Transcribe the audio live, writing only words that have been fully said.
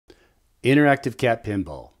Interactive cat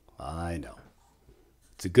pinball. I know.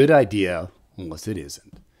 It's a good idea, unless it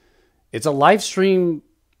isn't. It's a live stream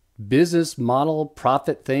business model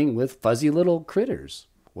profit thing with fuzzy little critters.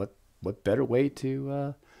 What better way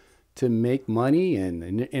to make money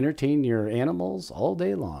and entertain your animals all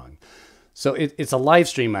day long? So it's a live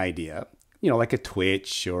stream idea, like a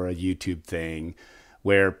Twitch or a YouTube thing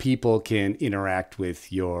where people can interact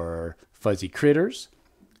with your fuzzy critters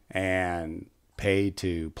and pay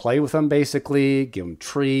to play with them, basically, give them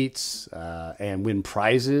treats and win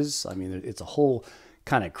prizes. I mean, it's a whole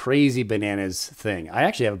kind of crazy bananas thing. I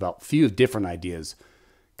actually have about a few different ideas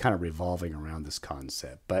kind of revolving around this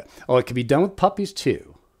concept. But, it can be done with puppies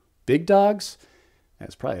too. Big dogs,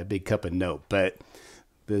 that's probably a big cup of note, but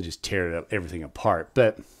they'll just tear everything apart.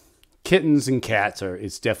 But kittens and cats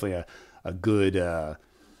it's definitely a good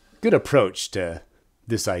approach to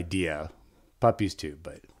this idea. Puppies too,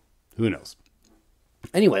 but who knows?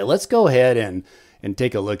 Anyway, let's go ahead and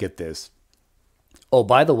take a look at this. Oh,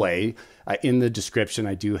 by the way, in the description,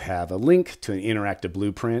 I do have a link to an interactive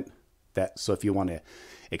blueprint. So if you want to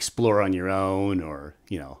explore on your own or,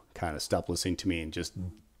 kind of stop listening to me and just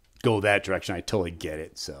go that direction, I totally get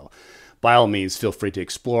it. So by all means, feel free to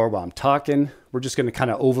explore while I'm talking. We're just going to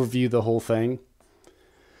kind of overview the whole thing.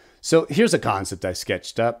 So here's a concept I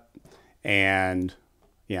sketched up, and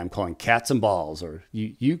I'm calling Cats and Balls, or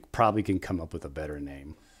you probably can come up with a better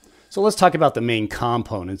name. So let's talk about the main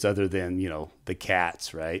components other than, the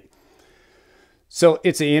cats, right? So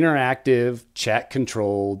it's an interactive,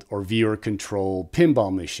 chat-controlled or viewer-controlled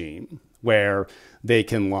pinball machine where they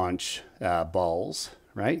can launch balls,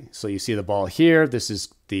 right? So you see the ball here. This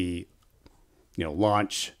is the,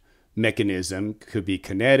 launch mechanism. Could be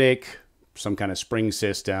kinetic, some kind of spring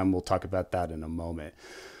system. We'll talk about that in a moment.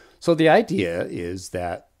 So the idea is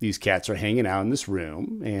that these cats are hanging out in this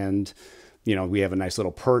room, and, we have a nice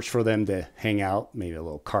little perch for them to hang out, maybe a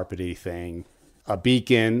little carpety thing. A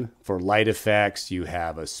beacon for light effects. You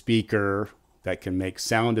have a speaker that can make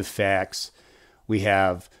sound effects. We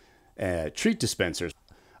have treat dispensers.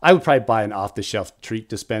 I would probably buy an off-the-shelf treat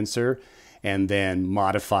dispenser and then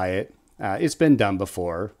modify it. It's been done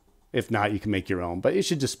before. If not, you can make your own, but it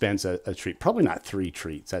should dispense a treat. Probably not 3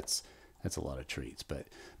 treats. That's a lot of treats, but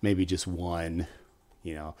maybe just one,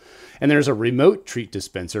 And there's a remote treat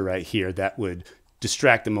dispenser right here that would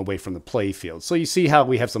distract them away from the play field. So you see how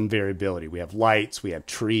we have some variability. We have lights, we have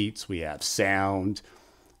treats, we have sound,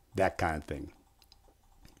 that kind of thing.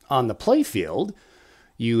 On the play field,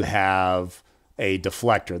 you have a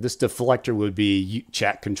deflector. This deflector would be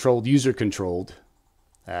chat controlled, user controlled.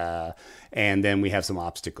 And then we have some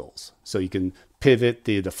obstacles. So you can pivot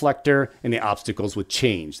the deflector and the obstacles would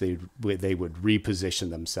change. They would reposition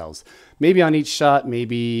themselves. Maybe on each shot,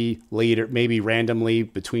 maybe later, maybe randomly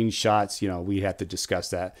between shots. We have to discuss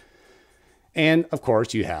that. And of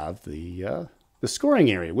course, you have the scoring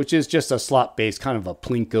area, which is just a slot-based kind of a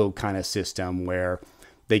Plinko kind of system where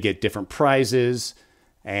they get different prizes,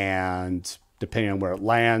 and depending on where it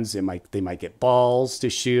lands, they might get balls to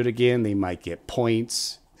shoot again. They might get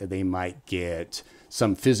points. They might get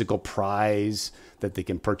some physical prize that they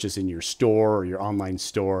can purchase in your store or your online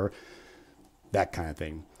store, that kind of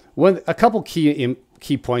thing. A couple key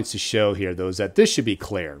points to show here, though, is that this should be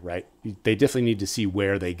clear, right? They definitely need to see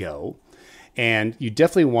where they go. And you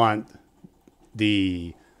definitely want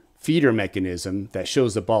the feeder mechanism that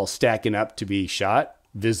shows the ball stacking up to be shot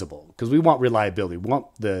visible, because we want reliability. We want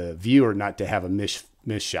the viewer not to have a miss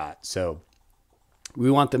shot. So we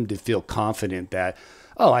want them to feel confident that,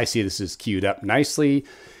 oh, I see this is queued up nicely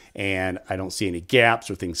and I don't see any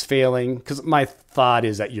gaps or things failing. Because my thought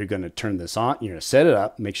is that you're going to turn this on, you're going to set it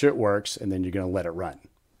up, make sure it works, and then you're going to let it run.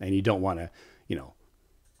 And you don't want to,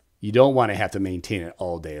 you don't want to have to maintain it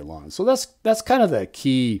all day long. So that's kind of the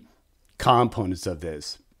key components of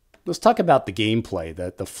this. Let's talk about the gameplay,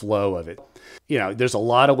 the flow of it. There's a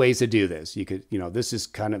lot of ways to do this. You could, this is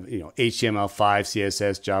kind of, HTML5,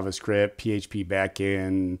 CSS, JavaScript, PHP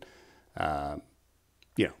backend.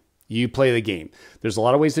 You play the game. There's a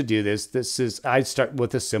lot of ways to do this. I'd start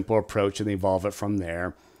with a simple approach and evolve it from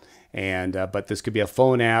there. And but this could be a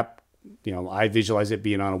phone app. I visualize it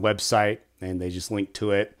being on a website, and they just link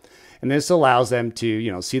to it. And this allows them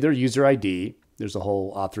to, see their user ID. There's a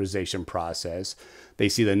whole authorization process. They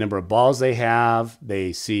see the number of balls they have.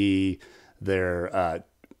 They see their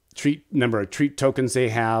number of treat tokens they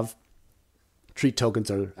have. Treat tokens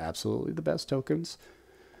are absolutely the best tokens.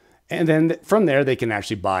 And then from there, they can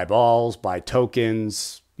actually buy balls, buy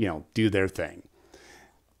tokens, do their thing.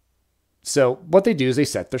 So what they do is they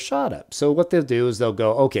set their shot up. So what they'll do is they'll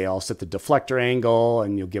go, okay, I'll set the deflector angle,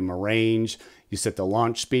 and you'll give them a range. You set the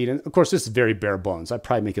launch speed. And of course, this is very bare bones. I'd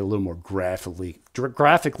probably make it a little more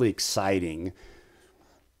graphically exciting.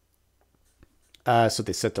 So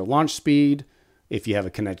they set their launch speed. If you have a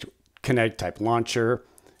kinetic type launcher,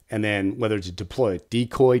 and then whether to deploy a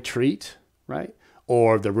decoy treat, right?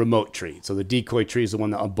 Or the remote treat. So the decoy treat is the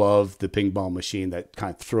one above the ping pong machine that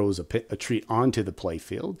kind of throws a treat onto the play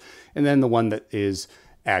field. And then the one that is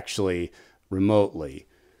actually remotely.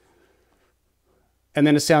 And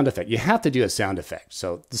then a sound effect. You have to do a sound effect.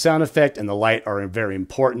 So the sound effect and the light are very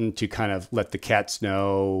important to kind of let the cats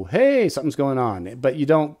know, hey, something's going on. But you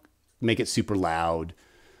don't make it super loud,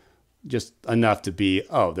 just enough to be,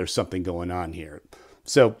 oh, there's something going on here.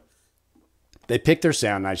 So they picked their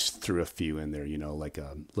sound. I just threw a few in there, you know, like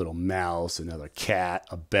a little mouse, another cat,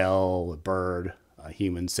 a bell, a bird, a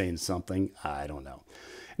human saying something. I don't know.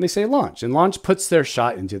 And they say launch. And launch puts their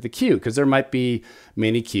shot into the queue because there might be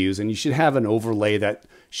many queues. And you should have an overlay that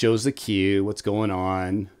shows the queue, what's going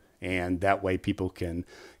on. And that way people can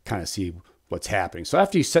kind of see what's happening. So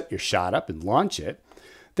after you set your shot up and launch it,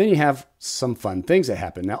 then you have some fun things that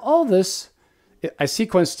happen. Now, all this, I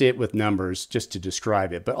sequenced it with numbers just to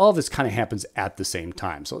describe it, but all this kind of happens at the same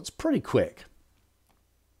time. So it's pretty quick.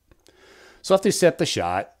 So after you set the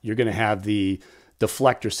shot, you're going to have the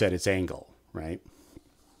deflector set its angle, right?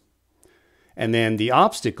 And then the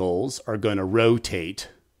obstacles are going to rotate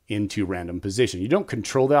into random position. You don't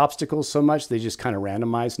control the obstacles so much. They just kind of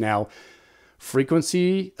randomize. Now,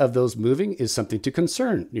 frequency of those moving is something to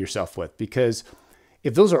concern yourself with, because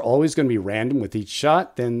if those are always going to be random with each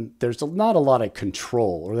shot, then there's not a lot of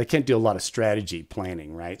control, or they can't do a lot of strategy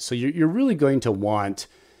planning, right? So you're really going to want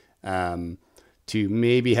to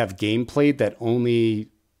maybe have gameplay that only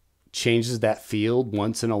changes that field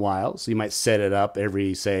once in a while. So you might set it up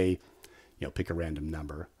every, say, you know, pick a random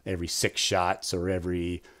number every 6 shots, or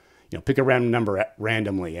every, you know, pick a random number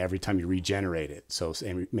randomly every time you regenerate it. So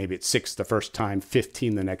maybe it's 6 the first time,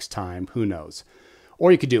 15 the next time, who knows?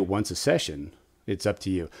 Or you could do it once a session. It's up to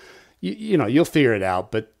you. You know, you'll figure it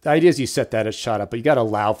out. But the idea is you set that shot up, but you got to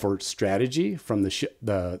allow for strategy from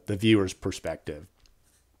the viewer's perspective.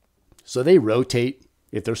 So they rotate,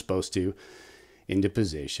 if they're supposed to, into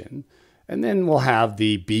position. And then we'll have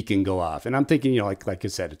the beacon go off. And I'm thinking, you know, like I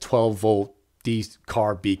said, a 12-volt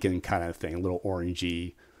car beacon kind of thing, a little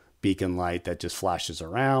orangey beacon light that just flashes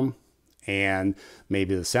around. And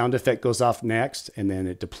maybe the sound effect goes off next, and then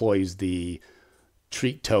it deploys the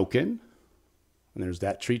treat token. And there's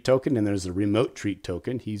that treat token, and there's the remote treat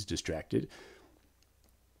token. He's distracted.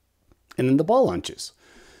 And then the ball launches.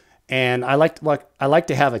 And I like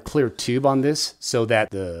to have a clear tube on this so that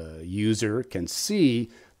the user can see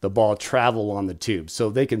the ball travel on the tube. So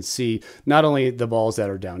they can see not only the balls that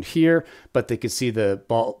are down here, but they can see the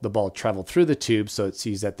ball travel through the tube, so it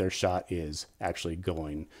sees that their shot is actually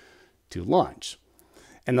going to launch.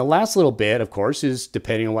 And the last little bit, of course, is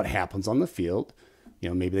depending on what happens on the field. You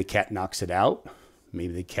know, maybe the cat knocks it out.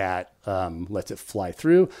 Maybe the cat lets it fly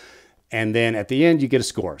through. And then at the end, you get a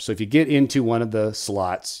score. So if you get into one of the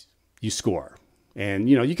slots, you score. And,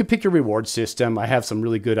 you know, you can pick your reward system. I have some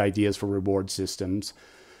really good ideas for reward systems.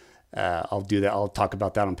 I'll do that. I'll talk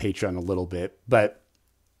about that on Patreon a little bit. But,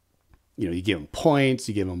 you know, you give them points,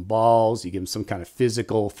 you give them balls, you give them some kind of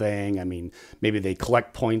physical thing. I mean, maybe they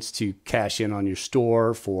collect points to cash in on your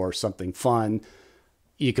store for something fun.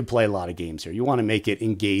 You can play a lot of games here. You want to make it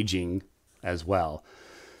engaging as well.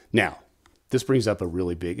 Now, this brings up a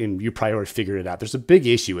really big, and you probably already figured it out. There's a big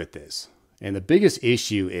issue with this. And the biggest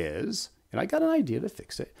issue is, and I got an idea to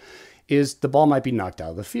fix it, is the ball might be knocked out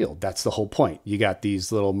of the field. That's the whole point. You got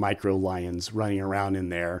these little micro lions running around in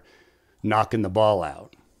there, knocking the ball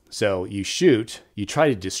out. So you shoot, you try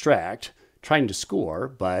to distract, trying to score,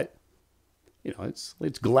 but you know,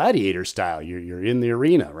 it's gladiator style. You're in the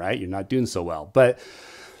arena, right? You're not doing so well. But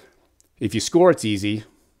if you score, it's easy.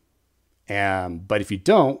 But if you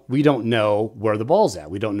don't, we don't know where the ball's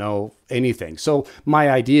at. We don't know anything. So my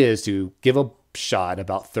idea is to give a shot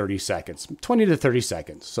about 30 seconds, 20 to 30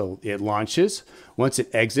 seconds. So it launches. Once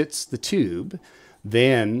it exits the tube,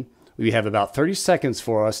 then we have about 30 seconds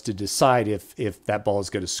for us to decide if that ball is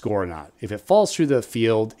going to score or not. If it falls through the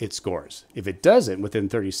field, it scores. If it doesn't within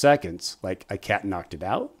 30 seconds, like a cat knocked it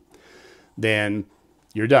out, then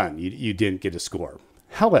you're done. You didn't get a score.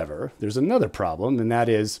 However, there's another problem, and that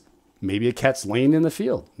is maybe a cat's laying in the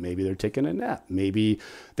field. Maybe they're taking a nap. Maybe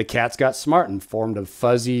the cat's got smart and formed a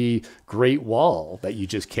fuzzy great wall that you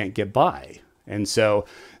just can't get by. And so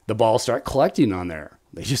the balls start collecting on there.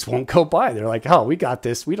 They just won't go by. They're like, oh, we got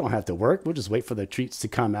this. We don't have to work. We'll just wait for the treats to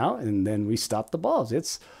come out, and then we stop the balls.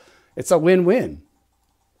 It's a win-win.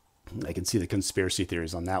 I can see the conspiracy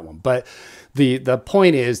theories on that one. But the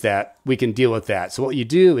point is that we can deal with that. So what you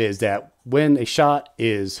do is that when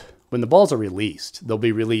the balls are released, they'll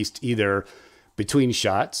be released either between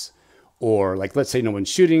shots, or like, let's say no one's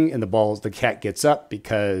shooting and the cat gets up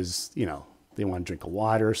because, they want to drink a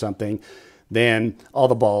water or something. Then all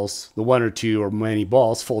the balls, the one or two or many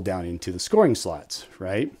balls, fall down into the scoring slots,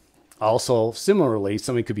 right? Also, similarly,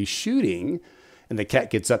 somebody could be shooting and the cat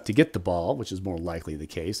gets up to get the ball, which is more likely the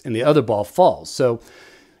case, and the other ball falls. So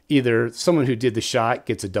either someone who did the shot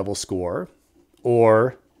gets a double score,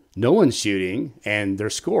 or no one's shooting and they're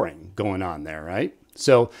scoring going on there, right?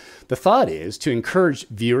 So the thought is to encourage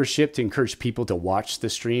viewership, to encourage people to watch the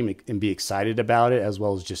stream and be excited about it, as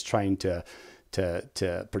well as just trying to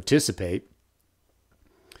participate.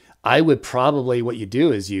 I would probably, what you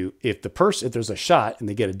do is if there's a shot and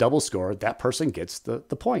they get a double score, that person gets the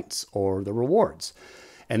points or the rewards.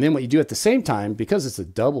 And then what you do at the same time, because it's a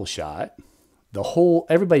double shot,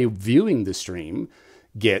 everybody viewing the stream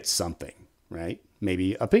gets something, right?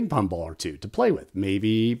 Maybe a ping pong ball or two to play with,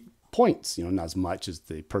 maybe points, not as much as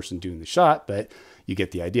the person doing the shot, but you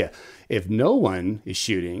get the idea. If no one is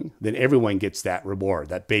shooting, then everyone gets that reward,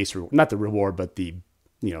 that base reward, not the reward, but the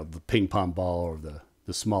ping pong ball or the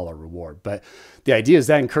smaller reward. But the idea is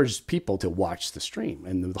that encourages people to watch the stream,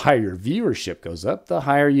 and the higher your viewership goes up, the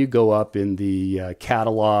higher you go up in the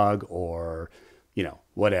catalog, or,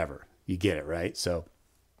 whatever. You get it, right? So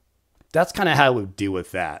that's kind of how we deal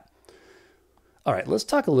with that. All right, let's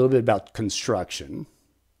talk a little bit about construction.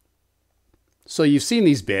 So you've seen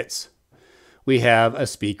these bits. We have a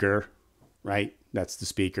speaker, right? That's the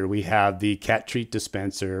speaker. We have the cat treat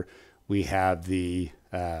dispenser. We have the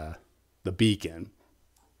beacon.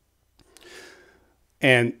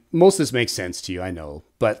 And most of this makes sense to you, I know.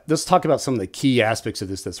 But let's talk about some of the key aspects of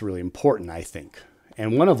this that's really important, I think.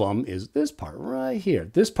 And one of them is this part right here.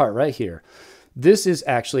 This part right here. This is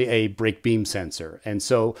actually a brake beam sensor. And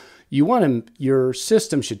so your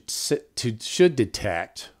system should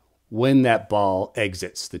detect when that ball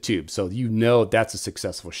exits the tube. So that's a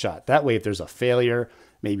successful shot. That way, if there's a failure,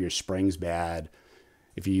 maybe your spring's bad.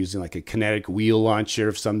 If you're using like a kinetic wheel launcher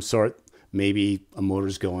of some sort, maybe a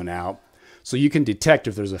motor's going out. So you can detect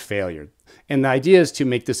if there's a failure. And the idea is to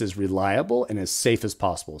make this as reliable and as safe as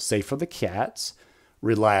possible. Safe for the cats,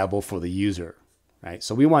 reliable for the user, right?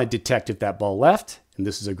 So we want to detect if that ball left, and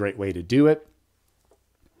this is a great way to do it.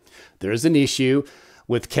 There is an issue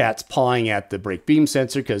with cats pawing at the brake beam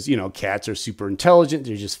sensor because, cats are super intelligent.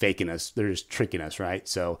 They're just faking us. They're just tricking us, right?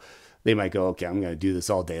 So they might go, okay, I'm going to do this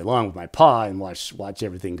all day long with my paw and watch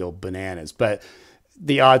everything go bananas. But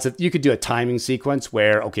the odds that you could do a timing sequence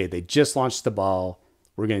where, okay, they just launched the ball,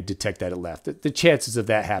 we're going to detect that it left. The chances of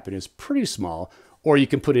that happening is pretty small, or you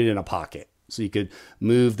can put it in a pocket. So you could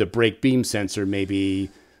move the brake beam sensor maybe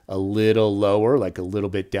a little lower, like a little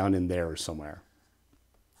bit down in there or somewhere.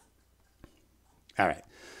 All right.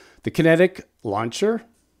 The kinetic launcher,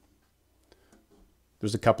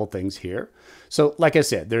 there's a couple things here. So like I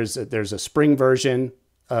said, there's a spring version,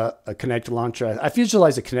 a kinetic launcher. I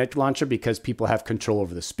visualize a kinetic launcher because people have control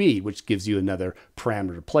over the speed, which gives you another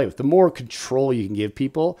parameter to play with. The more control you can give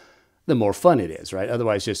people, the more fun it is, right?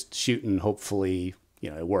 Otherwise, just shooting, hopefully,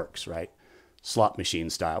 it works, right? Slot machine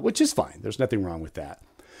style, which is fine. There's nothing wrong with that.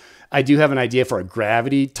 I do have an idea for a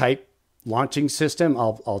gravity type launching system.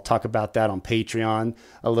 I'll talk about that on Patreon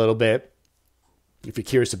a little bit if you're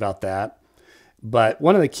curious about that. But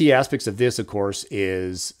one of the key aspects of this, of course,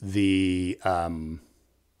 is the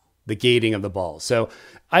gating of the ball. So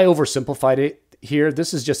I oversimplified it here.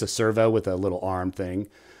 This is just a servo with a little arm thing.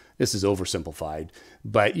 This is oversimplified,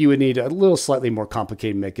 but you would need a little slightly more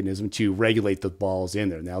complicated mechanism to regulate the balls in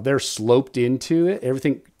there. Now they're sloped into it.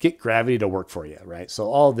 Everything, get gravity to work for you, right? So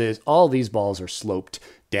all these balls are sloped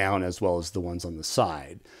down as well as the ones on the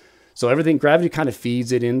side. So everything, gravity kind of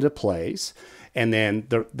feeds it into place. And then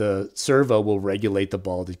the servo will regulate the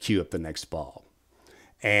ball to cue up the next ball.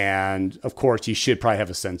 And of course, you should probably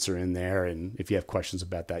have a sensor in there. And if you have questions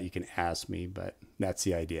about that, you can ask me, but that's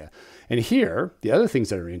the idea. And here, the other things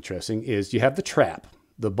that are interesting is you have the trap,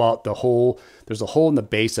 there's a hole in the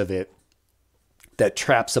base of it that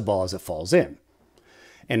traps the ball as it falls in.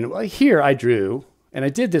 And here I drew, and I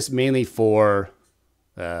did this mainly for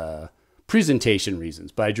presentation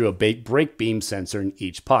reasons, but I drew a brake beam sensor in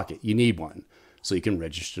each pocket. You need one so you can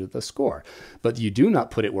register the score. But you do not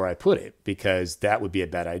put it where I put it, because that would be a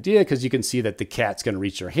bad idea, because you can see that the cat's going to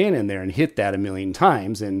reach their hand in there and hit that a million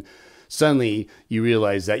times, and suddenly you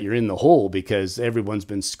realize that you're in the hole because everyone's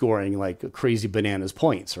been scoring like crazy bananas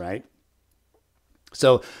points, right?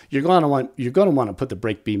 So you're going to want to put the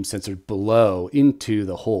brake beam sensor below into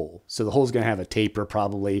the hole. So the hole is going to have a taper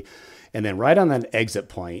probably, and then right on that exit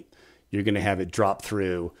point, you're going to have it drop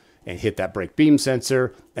through and hit that brake beam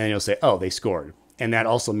sensor, and you'll say, oh, they scored. And that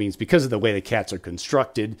also means because of the way the cats are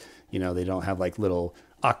constructed, you know, they don't have like little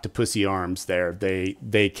octopusy arms there.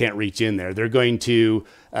 They can't reach in there. They're not going to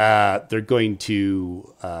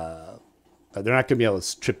be able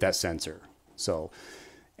to trip that sensor. So,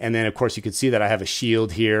 and then of course you can see that I have a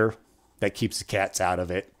shield here that keeps the cats out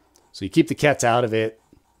of it. So you keep the cats out of it,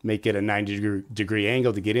 make it a 90-degree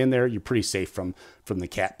angle to get in there. You're pretty safe from the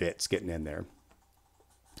cat bits getting in there.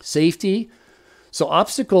 Safety. So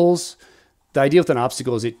obstacles, the idea with an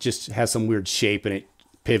obstacle is it just has some weird shape and it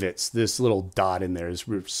pivots. This little dot in there is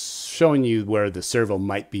showing you where the servo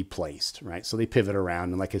might be placed, right? So they pivot around.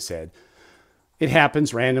 And like I said, it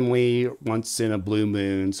happens randomly once in a blue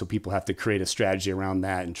moon. So people have to create a strategy around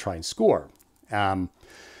that and try and score.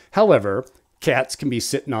 However, cats can be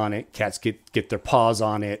sitting on it. Cats get their paws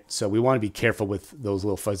on it. So we want to be careful with those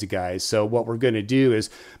little fuzzy guys. So what we're going to do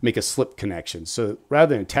is make a slip connection. So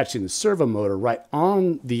rather than attaching the servo motor right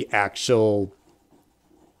on the actual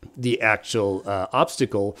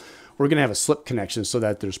obstacle, we're going to have a slip connection so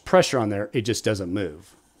that there's pressure on there. It just doesn't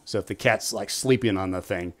move. So if the cat's like sleeping on the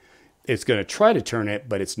thing, it's going to try to turn it,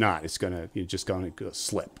 but it's not. It's just going to go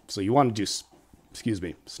slip. So you want to do, excuse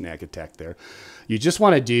me, snag attack there. You just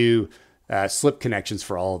want to do slip connections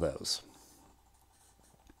for all of those.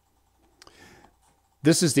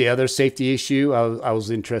 This is the other safety issue I was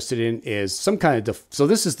interested in is some kind of, so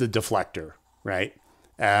this is the deflector, right?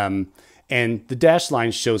 And the dash line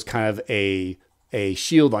shows kind of a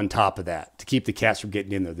shield on top of that to keep the cats from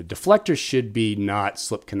getting in there. The deflector should be not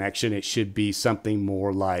slip connection. It should be something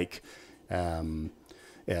more like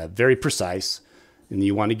very precise. And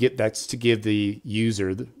you want to get, that's to give the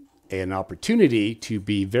user an opportunity to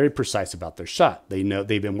be very precise about their shot. They know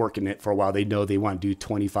they've been working it for a while. They know they want to do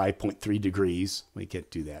 25.3 degrees. We can't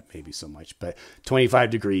do that maybe so much, but 25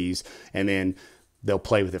 degrees, and then they'll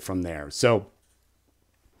play with it from there. So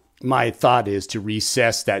my thought is to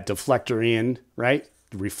recess that deflector in, right?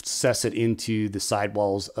 Recess it into the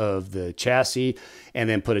sidewalls of the chassis, and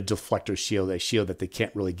then put a deflector shield, a shield that they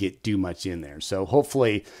can't really do much in there. So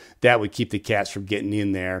hopefully that would keep the cats from getting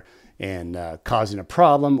in there and causing a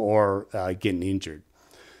problem or getting injured.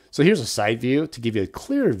 So here's a side view to give you a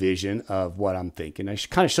clearer vision of what I'm thinking. I should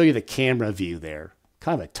kind of show you the camera view there,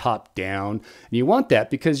 kind of a top down. And you want that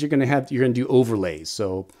because you're going to do overlays.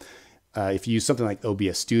 So if you use something like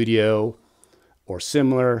OBS Studio or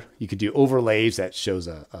similar, you could do overlays that shows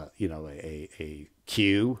a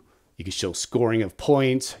queue. You can show scoring of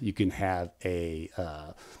points. You can have a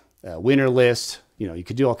winner list. You know, you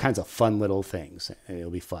could do all kinds of fun little things, and it'll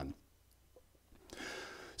be fun.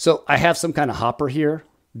 So I have some kind of hopper here.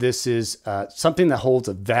 This is something that holds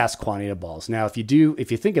a vast quantity of balls. Now, if you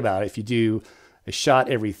think about it, if you do a shot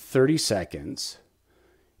every 30 seconds,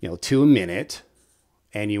 to a minute,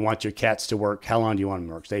 and you want your cats to work, how long do you want them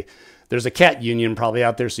to work? There's a cat union probably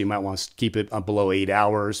out there, so you might want to keep it below 8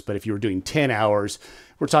 hours. But if you were doing 10 hours,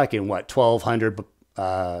 we're talking what,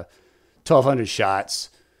 1,200 shots,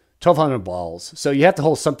 1,200 balls. So you have to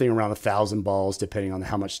hold something around 1,000 balls, depending on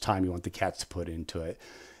how much time you want the cats to put into it,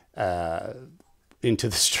 into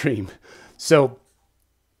the stream. So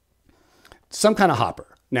some kind of hopper.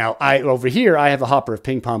 Now, over here, I have a hopper of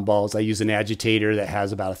ping pong balls. I use an agitator that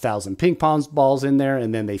has about 1,000 ping pong balls in there,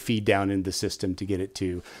 and then they feed down into the system to get it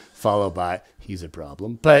to follow by. He's a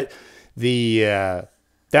problem. But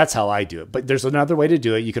that's how I do it. But there's another way to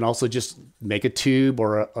do it. You can also just make a tube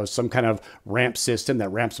or some kind of ramp system that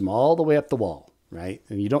ramps them all the way up the wall, right?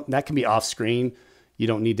 And that can be off screen. You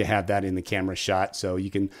don't need to have that in the camera shot. So you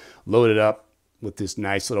can load it up with this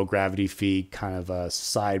nice little gravity feed, kind of a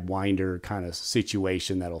sidewinder kind of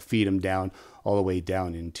situation that'll feed them down all the way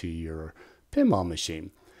down into your pinball machine.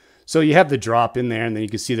 So you have the drop in there, and then you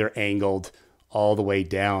can see they're angled all the way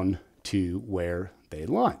down to where they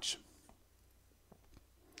launch.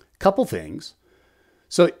 Couple things.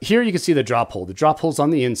 So here you can see the drop hole. The drop hole's on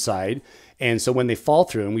the inside, and so when they fall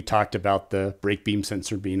through, and we talked about the brake beam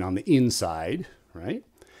sensor being on the inside, right?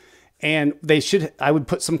 And I would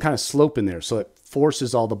put some kind of slope in there so it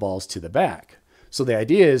forces all the balls to the back. So the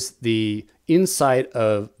idea is the inside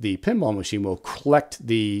of the pinball machine will collect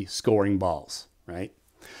the scoring balls, right?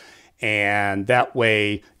 And that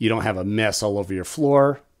way you don't have a mess all over your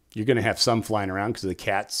floor. You're going to have some flying around because the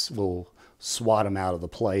cats will swat them out of the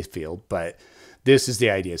play field. But this is the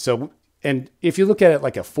idea. So, and if you look at it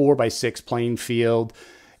like a 4x6 playing field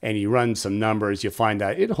and you run some numbers, you'll find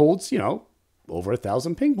that it holds, over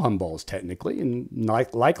 1,000 ping pong balls technically, and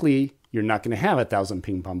likely you're not going to have 1,000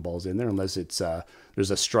 ping pong balls in there unless it's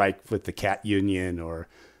there's a strike with the cat union, or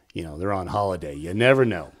they're on holiday. You never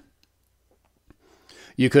know.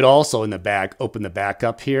 You could also in the back open the back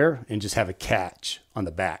up here and just have a catch on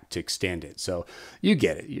the back to extend it. So you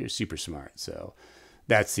get it. You're super smart. So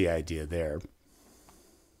that's the idea there.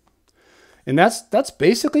 And that's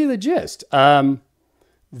basically the gist.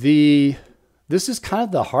 This is kind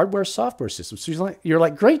of the hardware software system. So you're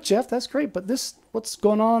like, great, Jeff, that's great. But what's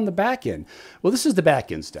going on the back end? Well, this is the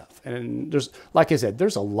back end stuff. And like I said,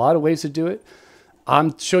 there's a lot of ways to do it.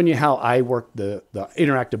 I'm showing you how I work the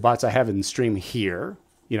interactive bots I have in stream here,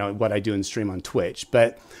 what I do in stream on Twitch.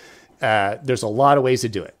 But there's a lot of ways to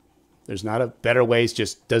do it. There's not a better way. It's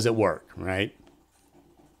just, does it work, right?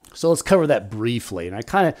 So let's cover that briefly. And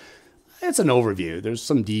it's an overview. There's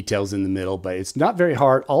some details in the middle, but it's not very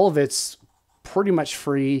hard. All of it's pretty much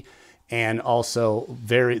free. And also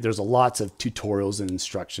there's lots of tutorials and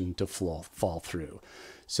instruction to fall through.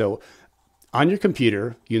 So on your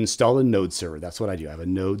computer, you install a node server. That's what I do. I have a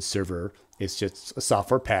node server. It's just a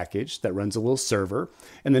software package that runs a little server.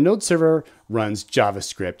 And the node server runs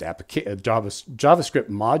JavaScript JavaScript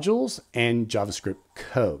modules and JavaScript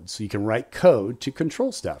code. So you can write code to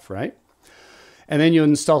control stuff, right? And then you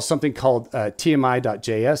install something called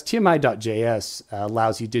TMI.js. TMI.js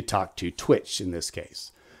allows you to talk to Twitch in this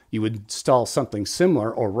case. You would install something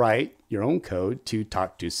similar or write your own code to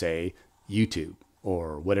talk to, say, YouTube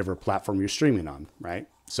or whatever platform you're streaming on, right?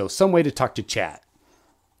 So some way to talk to chat.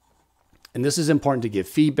 And this is important to give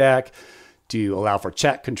feedback, to allow for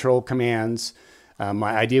chat control commands.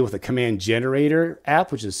 My idea with a command generator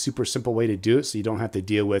app, which is a super simple way to do it, so you don't have to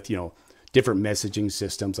deal with, different messaging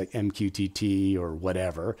systems like MQTT or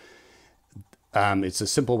whatever. It's a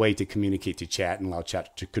simple way to communicate to chat and allow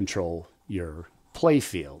chat to control your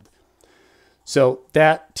playfield. So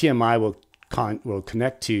that TMI will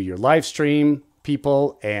connect to your live stream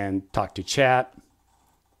people and talk to chat.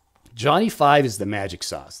 Johnny 5 is the magic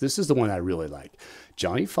sauce. This is the one I really like.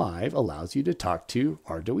 Johnny 5 allows you to talk to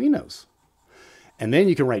Arduinos. And then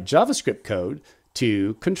you can write JavaScript code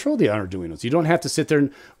to control the Arduinos. You don't have to sit there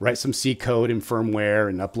and write some C code and firmware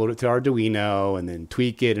and upload it to Arduino and then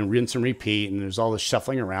tweak it and rinse and repeat. And there's all this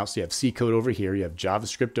shuffling around. So you have C code over here. You have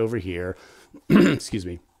JavaScript over here. Excuse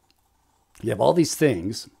me. You have all these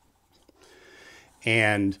things.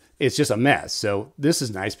 And it's just a mess. So this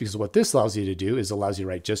is nice because what this allows you to do is allows you to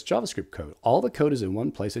write just JavaScript code. All the code is in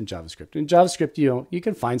one place in JavaScript. In JavaScript, you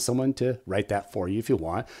can find someone to write that for you if you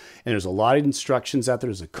want. And there's a lot of instructions out there.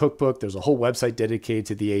 There's a cookbook. There's a whole website dedicated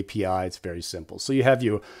to the API. It's very simple. So you have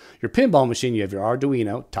your pinball machine. You have your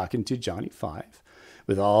Arduino talking to Johnny 5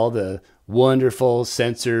 with all the wonderful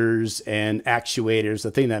sensors and actuators,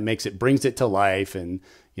 the thing that brings it to life and,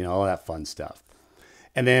 all that fun stuff.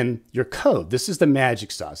 And then your code, this is the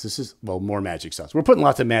magic sauce. This is, well, more magic sauce. We're putting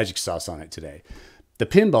lots of magic sauce on it today. The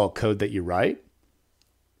pinball code that you write,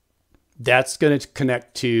 that's going to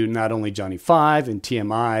connect to not only Johnny 5 and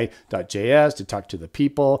TMI.js to talk to the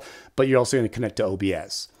people, but you're also going to connect to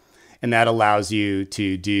OBS. And that allows you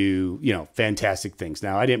to do, fantastic things.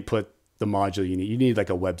 Now, I didn't put the module you need. You need like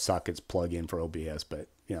a WebSockets plugin for OBS, but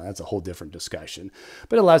that's a whole different discussion.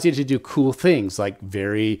 But it allows you to do cool things like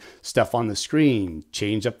vary stuff on the screen,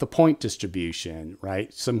 change up the point distribution,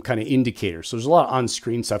 right? Some kind of indicator. So there's a lot of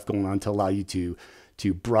on-screen stuff going on to allow you to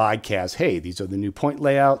broadcast, hey, these are the new point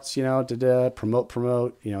layouts,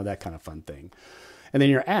 promote, that kind of fun thing. And then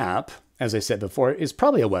your app, as I said before, is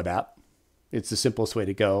probably a web app. It's the simplest way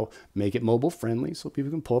to go. Make it mobile friendly so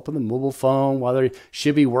people can pull up on the mobile phone while they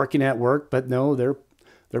should be working at work, but no,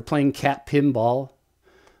 they're playing Cat Pinball,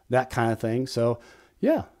 that kind of thing. So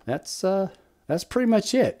yeah, that's pretty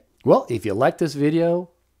much it. Well, if you like this video,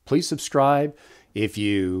 please subscribe. If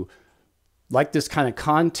you like this kind of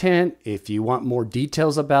content, if you want more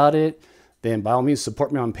details about it, then by all means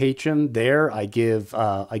support me on Patreon. There I give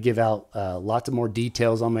out lots of more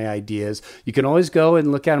details on my ideas. You can always go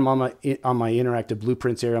and look at them on my interactive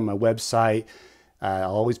blueprints area on my website.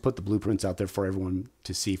 I'll always put the blueprints out there for everyone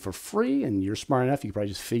to see for free, and you're smart enough, you can probably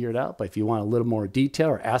just figure it out. But if you want a little more detail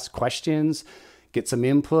or ask questions, get some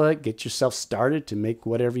input, get yourself started to make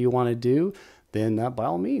whatever you want to do, then by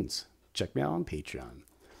all means, check me out on Patreon.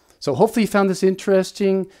 So hopefully you found this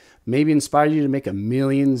interesting, maybe inspired you to make $1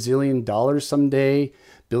 million zillion someday,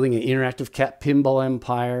 building an interactive cat pinball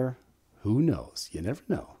empire. Who knows? You never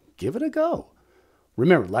know. Give it a go.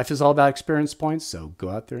 Remember, life is all about experience points, so go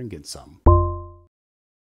out there and get some.